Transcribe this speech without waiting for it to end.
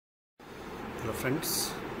Hello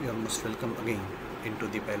friends, you are most welcome again into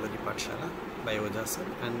the biology Pathshala by Oja sir,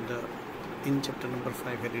 and in chapter number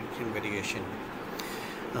 5, Heredity and Variation.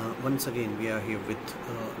 Once again we are here with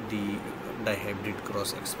the dihybrid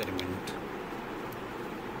cross experiment.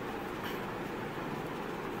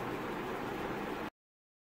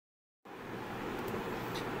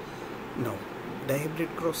 Now,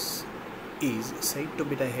 dihybrid cross is said to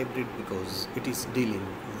be dihybrid because it is dealing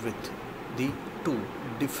with the two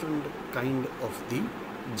different kind of the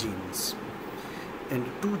genes, and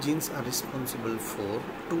two genes are responsible for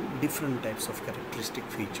two different types of characteristic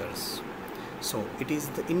features. So it is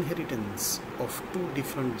the inheritance of two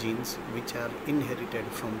different genes which are inherited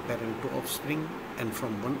from parent to offspring and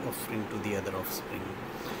from one offspring to the other offspring.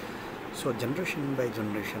 So generation by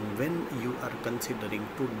generation, when you are considering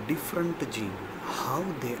two different genes, how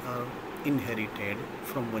they are inherited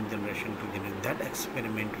from one generation to generation, that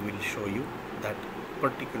experiment will show you that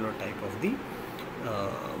particular type of the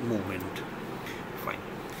movement. Fine.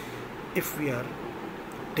 If we are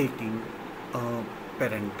taking a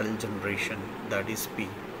parental generation, that is P,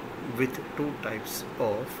 with two types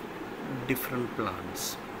of different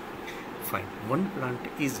plants. Fine. One plant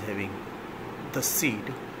is having the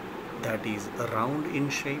seed that is round in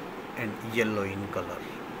shape and yellow in color,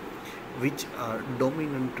 which are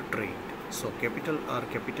dominant trait. So capital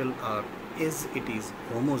R, as it is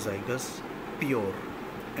homozygous, pure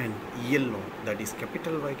and yellow, that is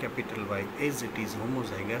capital Y, as it is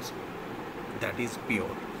homozygous, that is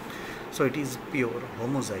pure. So it is pure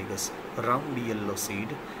homozygous round yellow seed,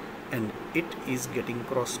 and it is getting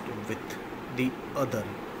crossed with the other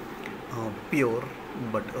pure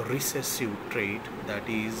but recessive trait, that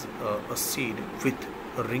is a seed with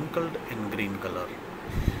wrinkled and green color.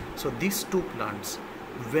 So these two plants,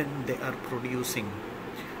 when they are producing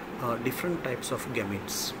different types of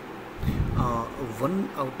gametes, one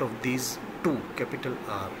out of these two, capital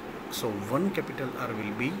R, so one capital R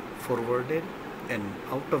will be forwarded, and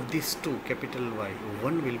out of these two, capital Y,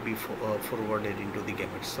 one will be forwarded into the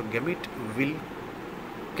gametes. So gamete will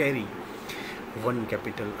carry one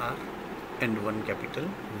capital R and one capital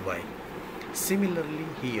Y. Similarly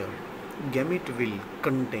here, gamete will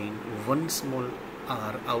contain one small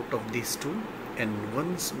r out of these two and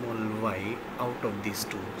one small y out of these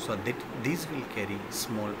two, so that these will carry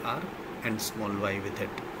small r and small y with it.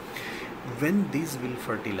 When these will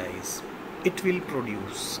fertilize, it will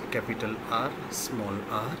produce capital R, small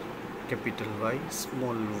r, capital Y,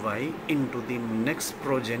 small y into the next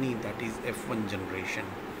progeny, that is F1 generation.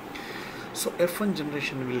 So F1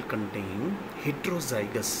 generation will contain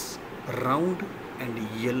heterozygous round and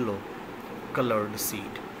yellow colored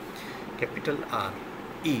seed. Capital R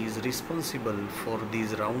is responsible for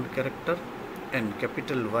this round character, and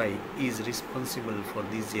capital Y is responsible for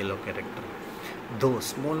this yellow character, though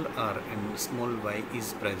small r and small y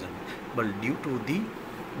is present, but due to the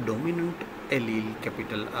dominant allele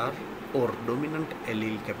capital R or dominant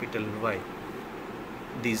allele capital Y,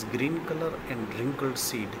 this green color and wrinkled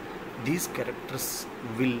seed, these characters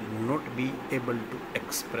will not be able to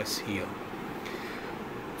express here.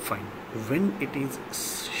 Fine. When it is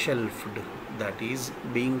shelved, that is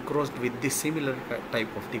being crossed with the similar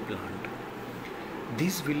type of the plant,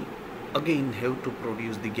 these will again have to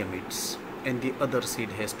produce the gametes, and the other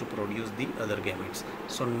seed has to produce the other gametes.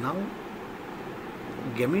 So now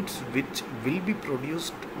gametes which will be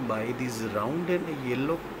produced by this round and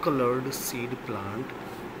yellow colored seed plant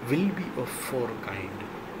will be of four kind.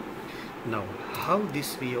 Now how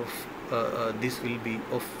this will be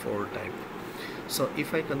of four type. So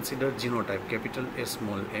if I consider genotype, capital A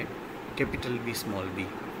small a, capital B small b,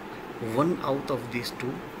 one out of these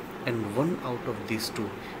two and one out of these two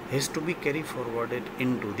has to be carried forwarded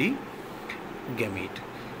into the gamete.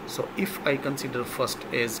 So if I consider first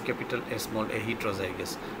as capital A small a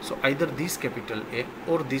heterozygous, so either this capital A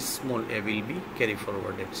or this small a will be carried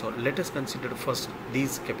forwarded. So let us consider first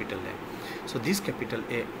this capital A. So this capital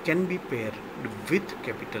A can be paired with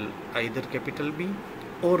either capital B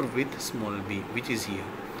or with small b, which is here.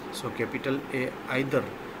 So capital A either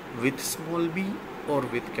with small b or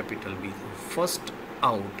with capital B. First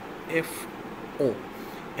out FO,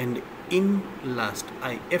 and in last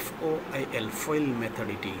IFOIL, foil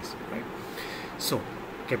method it is, right? So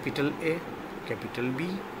capital A, capital B,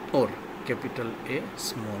 or capital A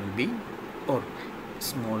small b, or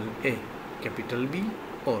small a capital B,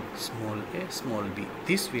 or small a small b.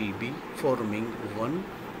 This will be forming 1,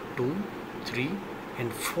 2, 3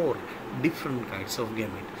 and 4 different kinds of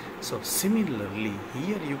gamete. So similarly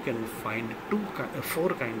here you can find four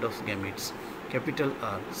kind of gametes: capital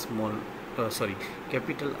R,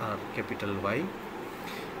 capital R, capital Y,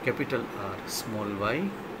 capital R, small y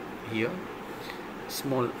here,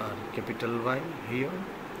 small r capital Y here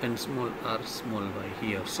and small r small y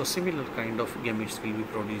here. So similar kind of gametes will be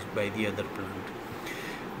produced by the other plant.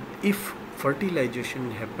 If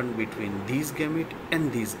fertilization happen between these gamete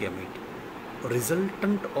and these gamete,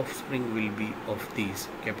 resultant offspring will be of these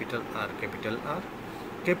capital R, capital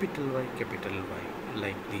Y,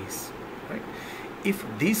 like this, right? If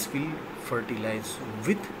this will fertilize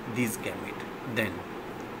with these gamete, then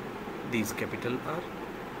these capital R,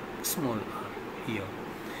 small r here,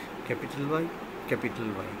 capital Y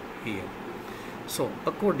here. So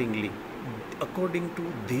accordingly, according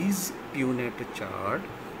to these Punnett chart,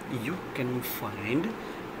 you can find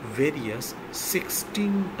various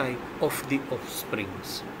 16 type of the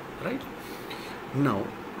offsprings, right? Now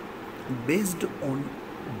based on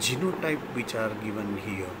genotype which are given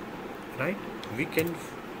here, right,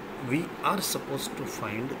 we are supposed to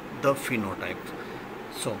find the phenotype.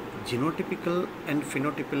 So genotypical and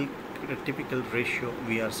phenotypical typical ratio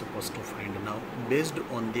we are supposed to find now based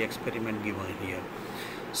on the experiment given here.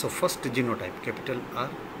 So first genotype, capital R,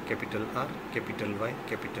 capital Y,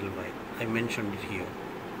 I mentioned it here.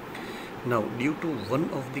 Now due to one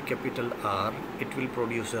of the capital R, it will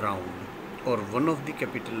produce round, or one of the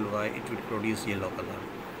capital Y, it will produce yellow color.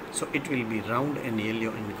 So it will be round and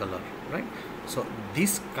yellow in color, right? So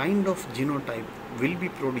this kind of genotype will be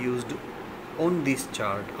produced on this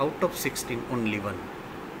chart. Out of 16, only one,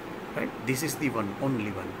 right? This is the one,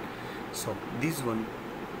 only one. So this one,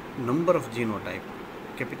 number of genotype,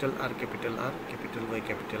 capital R, capital Y,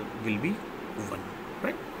 capital will be 1,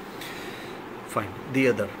 right? Fine. The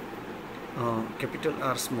other capital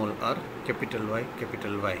R, small r, capital Y.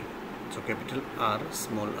 So capital R,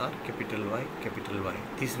 small r, capital Y.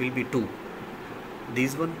 This will be 2.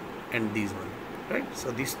 This one and this one, right?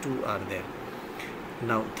 So these two are there.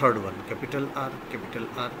 Now third one, capital R, capital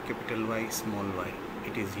Y, small y.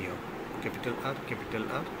 It is here. Capital R, capital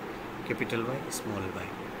Y, small y.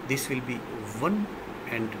 This will be 1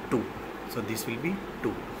 and 2. So this will be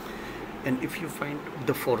 2. And if you find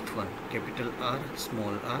the fourth one, capital R,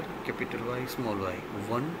 small r, capital Y, small y,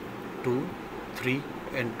 1, 2, 3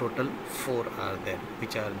 and total 4 are there,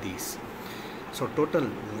 which are these. So total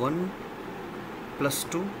 1 plus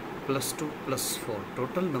 2 plus 2 plus 4,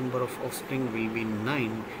 total number of offspring will be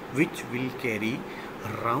 9, which will carry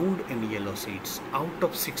round and yellow seeds. Out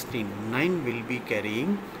of 16, 9 will be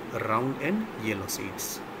carrying round and yellow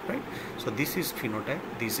seeds, right? So this is phenotype,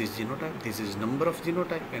 this is genotype, this is number of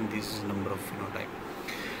genotype, and this is number of phenotype.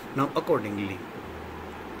 Now accordingly,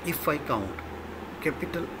 if I count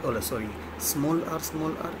small r,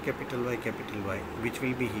 capital Y, which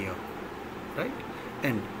will be here, right?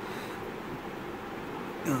 And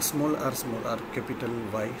small r, capital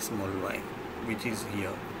Y, small y, which is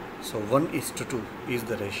here. So 1:2 is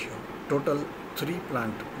the ratio. Total 3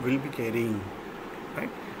 plant will be carrying,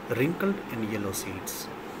 right, wrinkled and yellow seeds.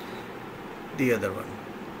 The other one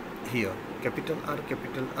here, capital R,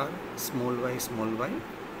 small y,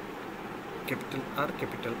 capital R,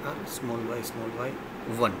 small y,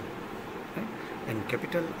 1, right? And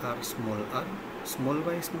capital R, small y,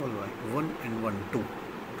 1 and 1, 2,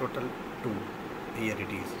 total 2. Here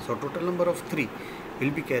it is. So total number of 3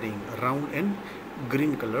 will be carrying round and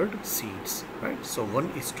green colored seeds, right? So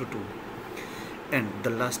 1:2. And the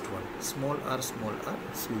last one, small r, small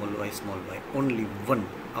y, only 1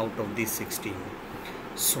 out of these 16.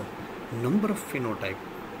 So number of phenotype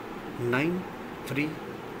 9, 3,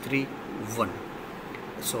 3, 1.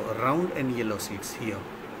 So round and yellow seeds here,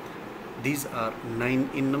 these are 9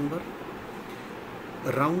 in number.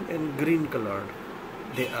 Round and green colored,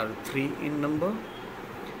 they are 3 in number.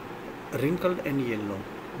 Wrinkled and yellow,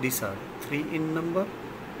 these are 3 in number.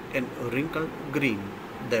 And wrinkled green,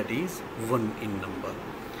 that is 1 in number.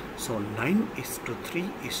 So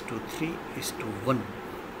 9:3:3:1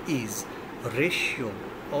 is ratio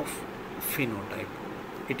of phenotype.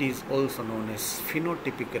 It is also known as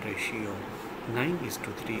phenotypic ratio,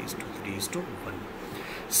 9:3:3:1.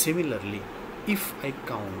 Similarly, if I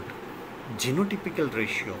count genotypical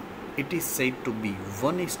ratio, it is said to be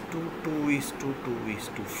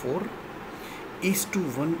 1:2:2:4,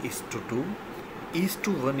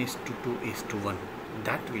 1:2, 1:2:1.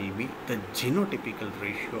 That will be the genotypical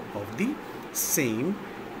ratio of the same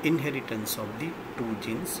inheritance of the 2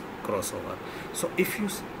 genes crossover. So if you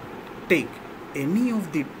take any of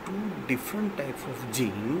the 2 different types of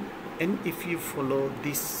gene, and if you follow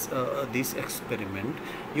this experiment,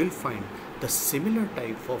 you'll find the similar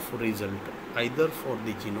type of result either for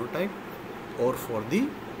the genotype or for the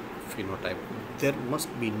phenotype. There must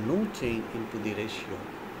be no change into the ratio,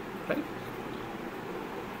 right?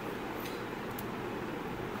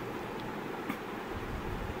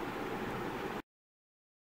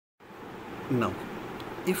 Now,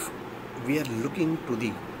 if we are looking to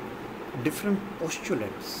the different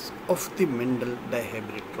postulates of the Mendel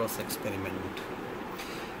dihybrid cross experiment,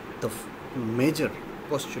 the major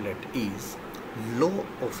postulate is law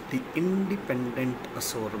of the independent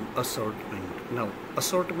assortment. Now,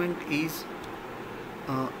 assortment is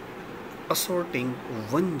assorting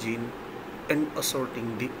one gene and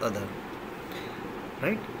assorting the other,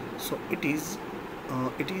 right? So it is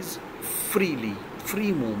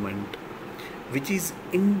free movement which is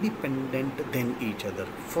independent than each other.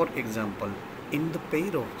 For example, in the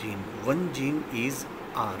pair of gene, one gene is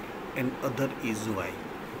R and other is Y.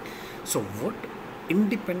 So what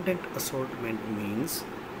independent assortment means,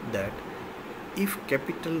 that if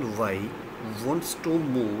capital Y wants to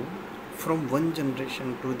move from one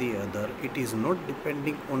generation to the other, it is not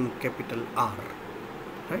depending on capital R,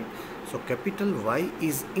 right? So capital Y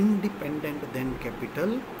is independent than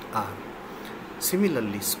capital R.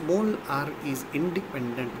 Similarly, small r is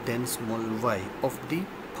independent than small y of the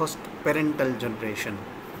first parental generation.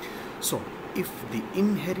 So if the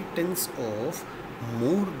inheritance of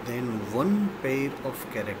more than one pair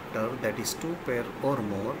of character, that is two pair or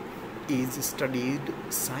more, is studied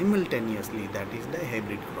simultaneously, that is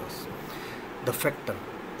dihybrid cross, the factor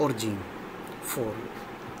or gene for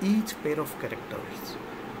each pair of characters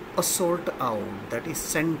assort out, that is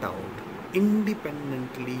sent out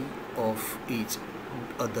independently of each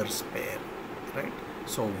other's pair, right?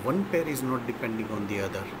 So one pair is not depending on the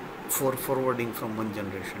other for forwarding from one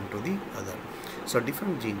generation to the other. So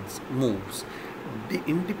different genes moves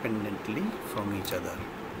independently from each other.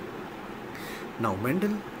 Now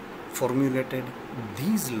Mendel formulated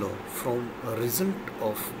these law from a result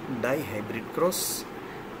of dihybrid cross,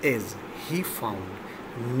 as he found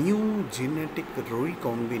new genetic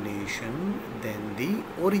recombination than the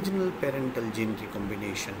original parental gene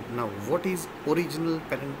recombination. Now what is original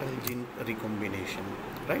parental gene recombination,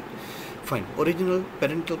 right? Fine. Original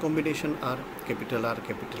parental combination are capital R,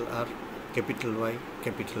 capital R, capital Y,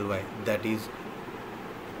 capital Y, that is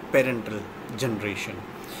parental generation.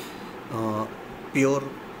 Pure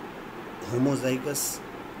homozygous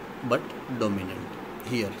but dominant.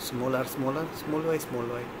 Here small r, small r, small y, small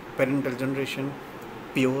y, parental generation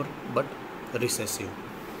pure but recessive.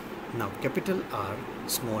 Now capital R,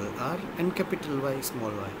 small r, and capital Y, small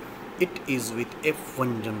y, it is with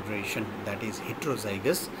F1 generation, that is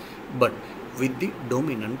heterozygous but with the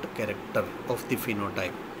dominant character of the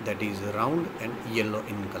phenotype, that is round and yellow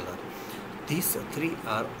in color. These three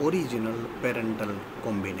are original parental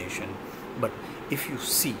combination. But if you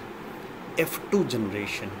see F2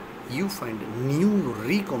 generation, you find new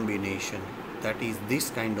recombination, that is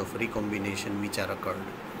this kind of recombination which are occurred.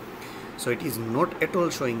 So it is not at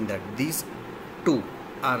all showing that these two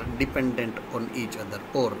are dependent on each other,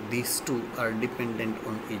 or these two are dependent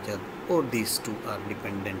on each other, or these two are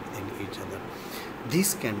dependent on each other.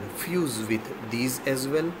 This can fuse with these as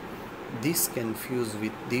well, this can fuse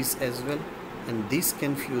with this as well, and this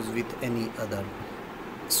can fuse with any other.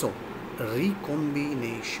 So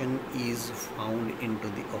recombination is found into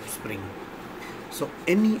the offspring. So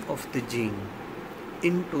any of the gene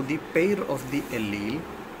into the pair of the allele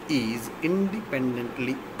is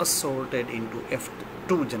independently assorted into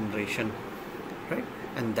F2 generation, right?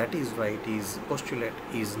 And that is why it is postulate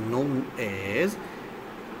is known as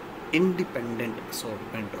independent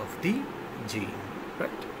assortment of the gene,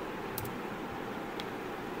 right?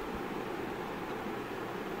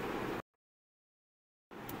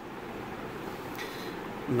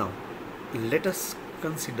 Now let us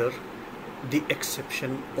consider the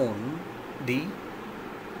exception on the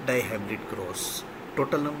dihybrid cross.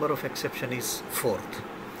 Total number of exception is 4th.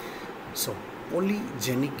 So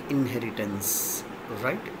polygenic inheritance,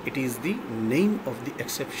 right? It is the name of the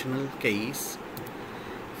exceptional case.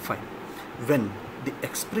 Fine. When the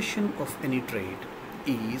expression of any trait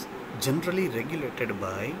is generally regulated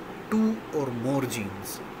by 2 or more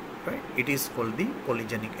genes, right? It is called the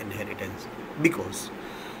polygenic inheritance, because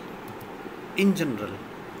in general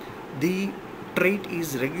the trait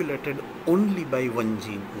is regulated only by one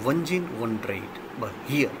gene, one trait, but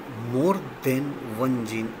here more than one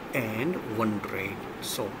gene and one trait.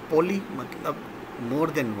 So poly matlab more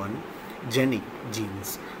than one genic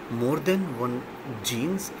genes, more than one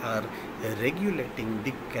genes are regulating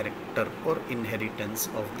the character or inheritance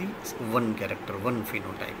of the one character, one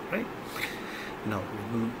phenotype, right? Now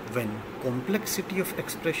when complexity of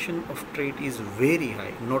expression of trait is very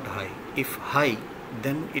high, not high, if high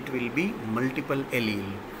then it will be multiple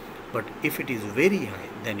allele, but if it is very high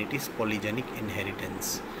then it is polygenic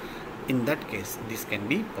inheritance. In that case this can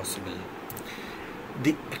be possible.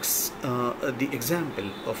 The example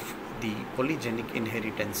of the polygenic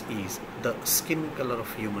inheritance is the skin color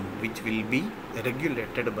of human, which will be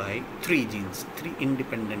regulated by three genes, three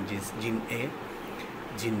independent genes: gene A,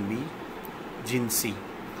 gene B, gene C.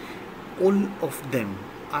 All of them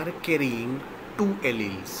are carrying two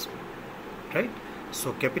alleles, right?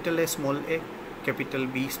 So capital A small a, capital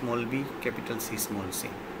B small b, capital C small c.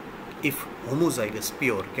 If homozygous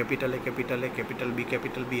pure, capital A, capital A, capital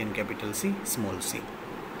B, and capital C small c.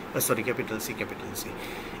 Capital C, capital C.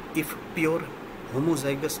 If pure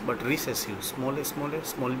homozygous but recessive, small a, small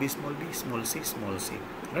b, small c, small c,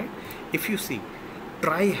 right? If you see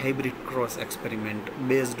tri-hybrid cross experiment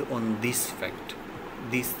based on this fact,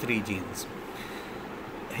 these three genes,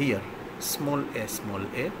 here small a, small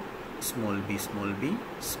b,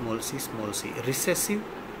 small c, recessive,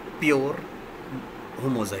 pure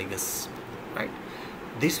homozygous, right?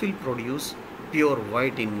 This will produce pure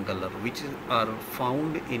white in color, which are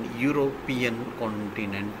found in European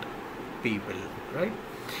continent people, right?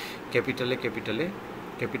 Capital A, capital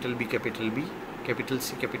B,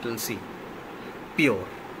 capital C, pure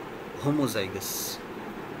homozygous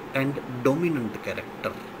and dominant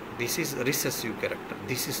character. This is recessive character,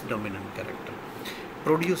 this is dominant character.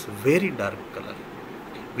 Produce very dark color,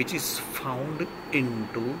 which is found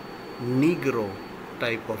into Negro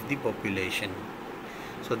type of the population.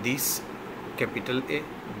 So this capital A,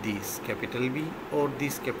 this capital B, or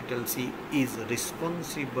this capital C is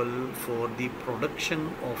responsible for the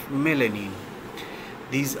production of melanin.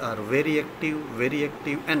 These are very active,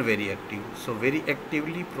 and very active. So very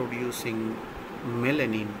actively producing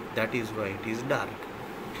melanin, that is why it is dark.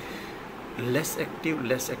 Less active,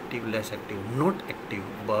 not active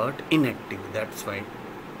but inactive, that's why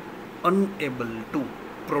unable to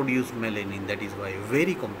produce melanin, that is why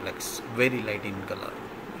very complex, very light in color,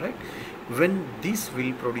 right? When this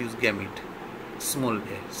will produce gamete, small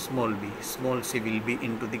a, small b, small c will be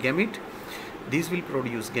into the gamete. This will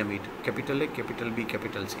produce gamete, capital A, capital B,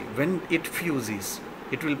 capital C. When it fuses,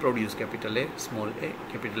 it will produce capital A,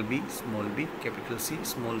 capital B, capital C,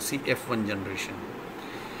 small c, F1 generation.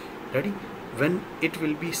 Ready? When it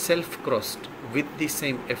will be self-crossed with the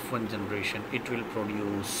same F1 generation, it will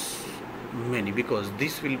produce many, because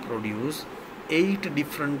this will produce 8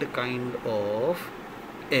 different kind of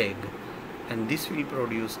egg, and this will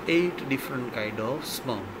produce 8 different kind of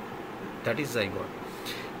sperm, that is zygote.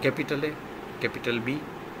 Capital A, capital B,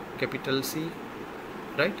 capital C,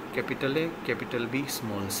 right? Capital A, capital B,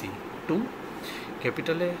 small c. 2.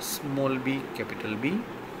 Capital A, small b, capital B,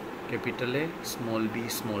 capital A, small b,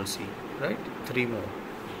 small c, right? 3 more.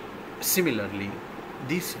 Similarly,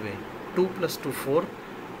 this way, 2 plus 2, 4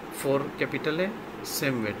 for capital A,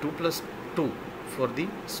 same way 2 plus 2 for the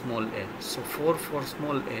small a. So 4 for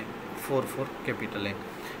small a, 4 for capital A.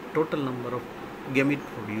 Total number of gamete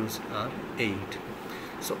produced are 8.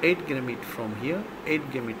 So 8 gamete from here,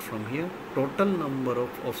 8 gamete from here. Total number of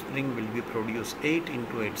offspring will be produced 8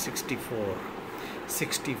 into 8, 64.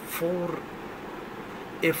 64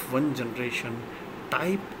 F1 generation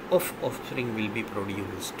type of offspring will be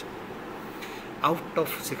produced. Out of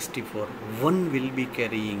 64, 1 will be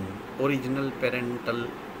carrying original parental,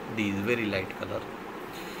 these very light color.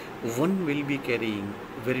 1 will be carrying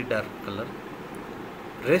very dark color.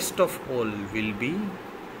 Rest of all will be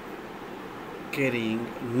carrying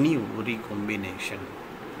new recombination,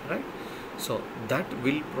 right? So that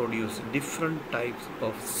will produce different types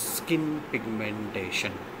of skin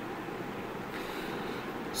pigmentation.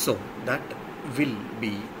 So that will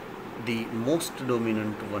be the most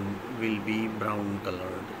dominant one will be brown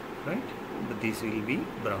colored, right? But this will be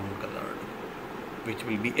brown colored, which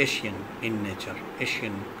will be Asian in nature.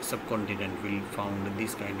 Asian subcontinent will found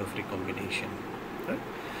this kind of recombination, right?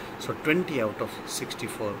 So 20 out of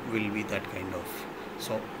 64 will be that kind of.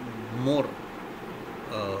 So more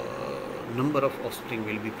number of offspring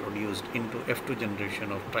will be produced into F2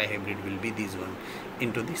 generation of trihybrid will be this one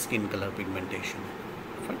into the skin color pigmentation.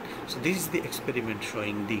 Fine. So this is the experiment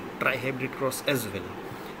showing the trihybrid cross as well,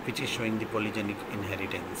 which is showing the polygenic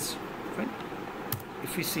inheritance. Fine.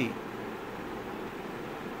 If we see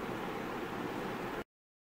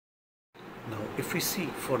now, if we see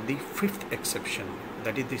for the fifth exception,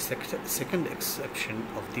 that is the second exception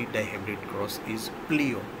of the dihybrid cross, is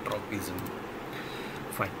pleiotropism.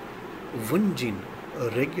 Fine. One gene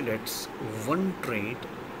regulates one trait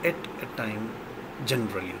at a time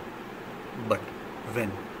generally, but when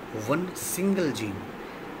one single gene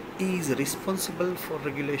is responsible for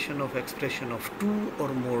regulation of expression of 2 or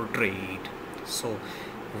more traits, so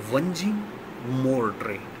one gene, more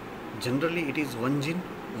trait. Generally it is one gene,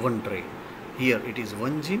 one trait. Here it is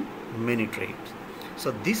one gene, many traits.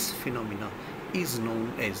 So this phenomena is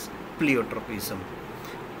known as pleiotropism,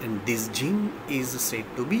 and this gene is said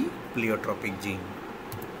to be pleiotropic gene.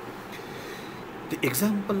 The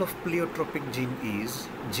example of pleiotropic gene is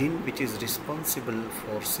gene which is responsible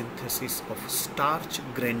for synthesis of starch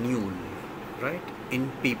granule, right,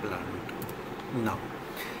 in pea plant. Now,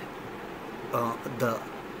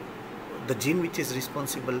 the gene which is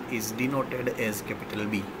responsible is denoted as capital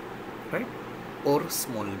B, right, or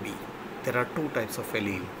small b. There are two types of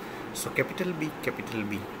allele. So capital B,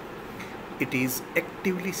 it is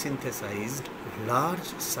actively synthesized large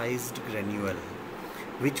sized granule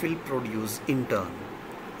which will produce in turn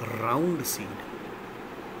round seed,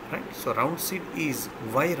 right? So round seed is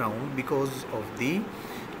why round? Because of the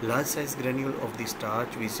large size granule of the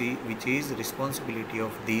starch which is responsibility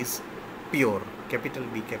of this pure capital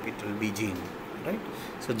B gene, right?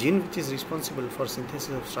 So gene which is responsible for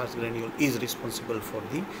synthesis of starch granule is responsible for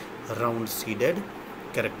the round seeded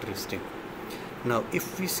characteristic. Now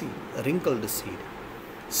if we see wrinkled seed,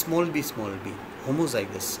 small b,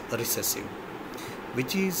 homozygous recessive,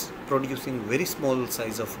 which is producing very small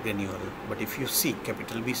size of granule, but if you see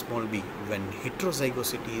capital B, small b, when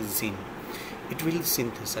heterozygosity is seen, it will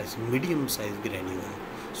synthesize medium size granule.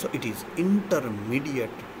 So it is intermediate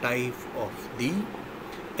type of the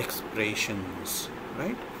expressions,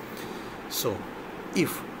 right? So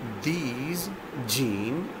if these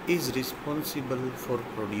gene is responsible for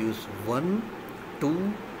produce 1,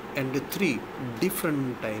 2 and 3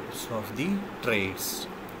 different types of the traits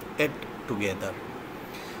add together.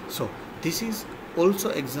 So this is also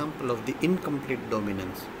example of the incomplete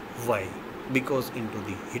dominance. Why? Because into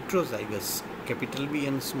the heterozygous capital B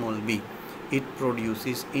and small b, it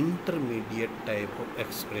produces intermediate type of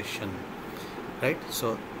expression, right?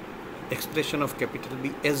 So expression of capital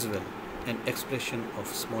B as well and expression of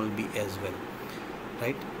small b as well,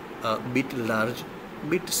 right? Bit large,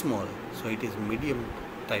 bit small, so it is medium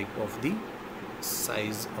type of the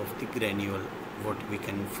size of the granule what we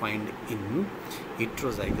can find in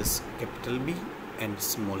heterozygous capital B and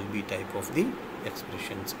small b type of the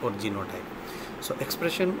expressions or genotype. So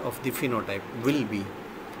expression of the phenotype will be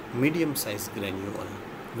medium size granule,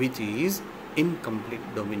 which is incomplete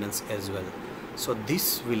dominance as well. So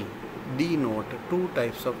this will denote two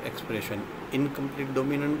types of expression, incomplete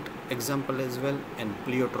dominant example as well and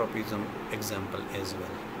pleiotropism example as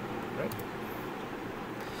well, right?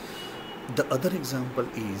 The other example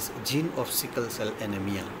is gene of sickle cell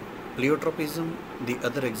anemia. Pleiotropism, the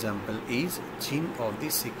other example is gene of the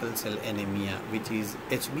sickle cell anemia, which is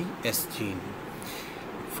HbS gene.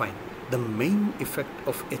 Fine. The main effect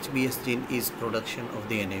of HbS gene is production of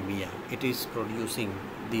the anemia. It is producing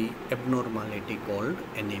the abnormality called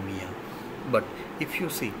anemia. But if you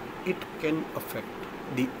see, it can affect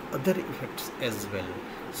the other effects as well.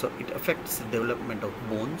 So it affects the development of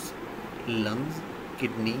bones, lungs,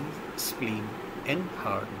 kidneys, spleen and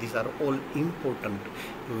heart. These are all important,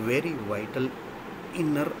 very vital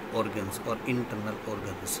inner organs or internal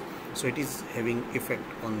organs. So it is having effect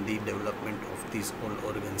on the development of these all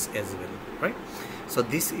organs as well, right? So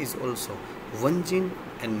this is also one gene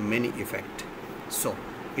and many effect. So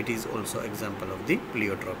it is also example of the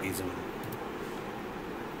pleiotropism.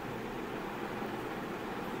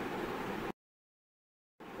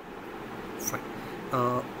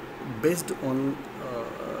 Fine. Based on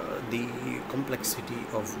the complexity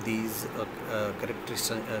of these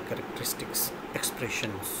characteristics,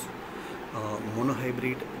 expressions,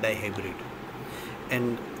 monohybrid, dihybrid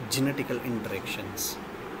and genetical interactions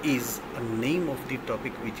is a name of the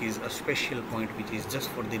topic, which is a special point, which is just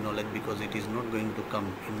for the knowledge because it is not going to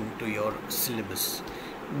come into your syllabus.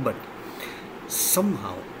 But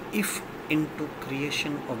somehow if into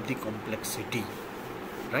creation of the complexity,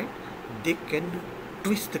 right, they can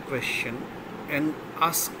twist the question and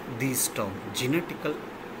ask these terms, genetical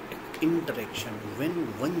interaction. When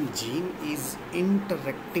one gene is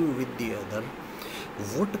interacting with the other,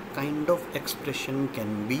 what kind of expression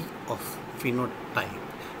can be of phenotype?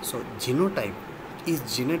 So genotype is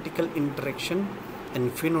genetical interaction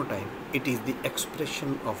and phenotype, it is the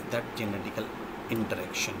expression of that genetical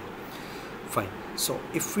interaction. Fine. So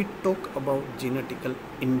if we talk about genetical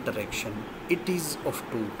interaction, it is of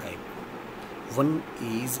two types. One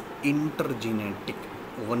is intergenetic,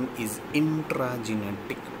 one is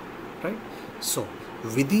intragenetic, right? So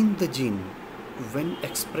within the gene, when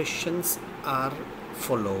expressions are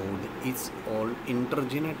followed, it's all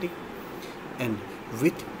intergenetic, and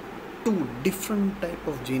with two different type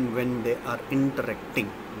of gene when they are interacting,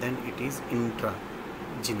 then it is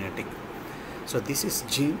intragenetic. So this is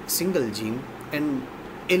gene, single gene and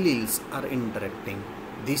alleles are interacting.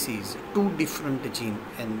 This is two different genes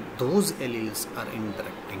and those alleles are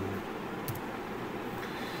interacting.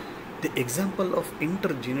 The example of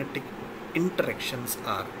intergenetic interactions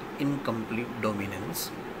are incomplete dominance,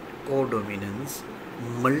 codominance,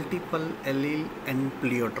 multiple allele, and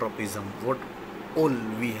pleiotropism. What all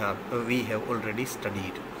we have already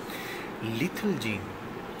studied. Lethal gene,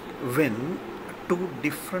 when two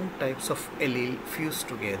different types of allele fuse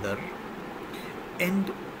together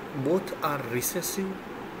and both are recessive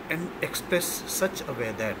and express such a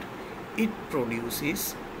way that it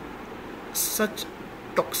produces such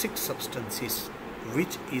toxic substances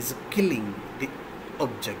which is killing the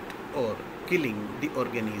object or killing the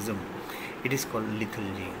organism, it is called lethal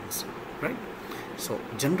genes, right? So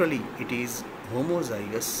generally it is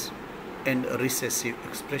homozygous and recessive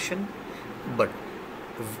expression, but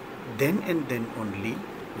then and then only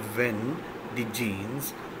when the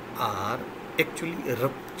genes are actually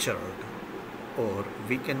ruptured, or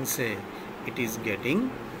we can say it is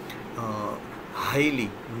getting highly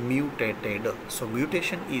mutated. So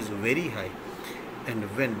mutation is very high, and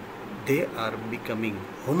when they are becoming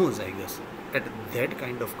homozygous, at that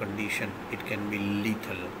kind of condition it can be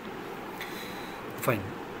lethal. Fine.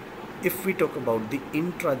 If we talk about the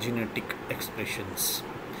intragenetic expressions,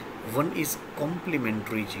 one is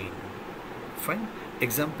complementary gene. Fine.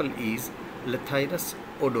 Example is Lathyrus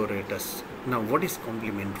odoratus. Now what is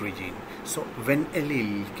complementary gene? So when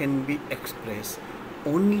allele can be expressed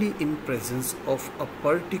only in presence of a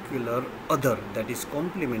particular other, that is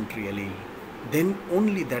complementary allele, then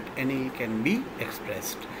only that allele can be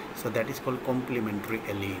expressed. So that is called complementary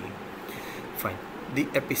allele. Fine. The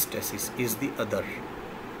epistasis is the other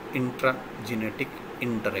intragenetic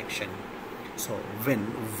interaction. So when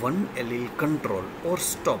one allele control or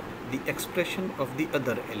stop the expression of the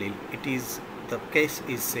other allele, the case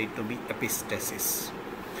is said to be epistasis.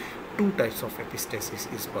 Two types of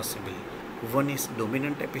epistasis is possible. One is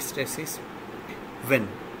dominant epistasis, when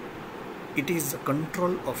it is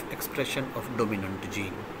control of expression of dominant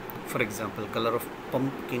gene, for example color of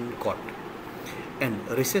pumpkin coat, and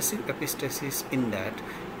recessive epistasis in that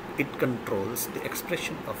it controls the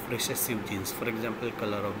expression of recessive genes, for example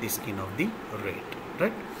color of the skin of the rat,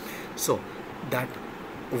 right? So that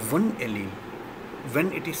one allele,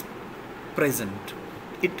 when it is present,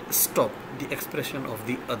 it stops the expression of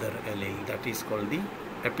the other allele, that is called the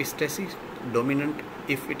epistasis. Dominant,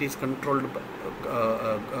 if it is controlled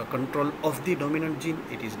control of the dominant gene,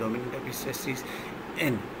 it is dominant epistasis,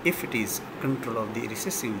 and if it is control of the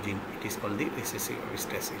recessive gene, it is called the recessive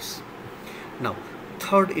epistasis. Now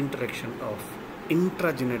third interaction of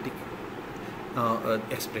intragenetic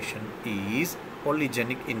expression is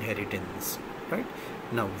polygenic inheritance, right?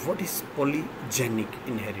 Now what is polygenic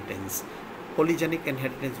inheritance? Polygenic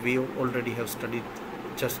inheritance we already have studied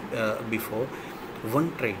just before.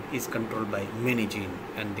 One trait is controlled by many genes,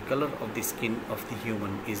 and the color of the skin of the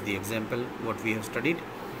human is the example what we have studied,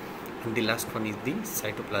 and the last one is the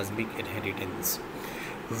cytoplasmic inheritance.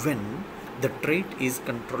 When the trait is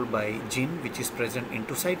controlled by gene which is present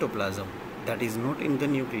into cytoplasm, that is not in the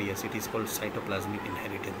nucleus, it is called cytoplasmic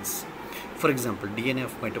inheritance. For example, DNA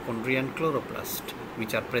of mitochondria and chloroplast,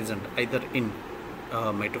 which are present either in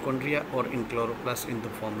mitochondria or in chloroplast in the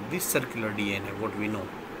form of the circular DNA, what we know,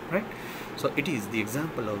 right? So it is the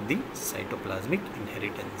example of the cytoplasmic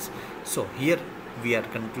inheritance. So here we are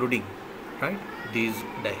concluding, right, these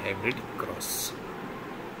dihybrid cross.